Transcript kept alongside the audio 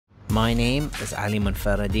My name is Ali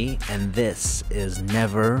Monfaradi, and this is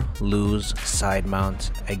Never Lose Side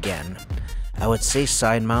Mount Again. I would say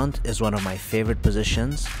side mount is one of my favorite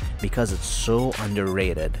positions because it's so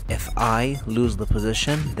underrated. If I lose the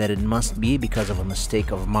position, then it must be because of a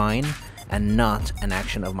mistake of mine and not an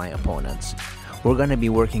action of my opponents. We're going to be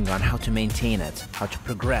working on how to maintain it, how to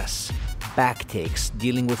progress, back takes,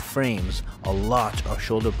 dealing with frames, a lot of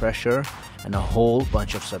shoulder pressure, and a whole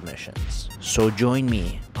bunch of submissions. So join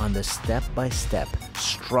me on the step-by-step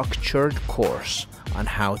structured course on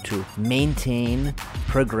how to maintain,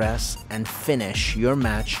 progress, and finish your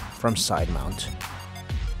match from side mount.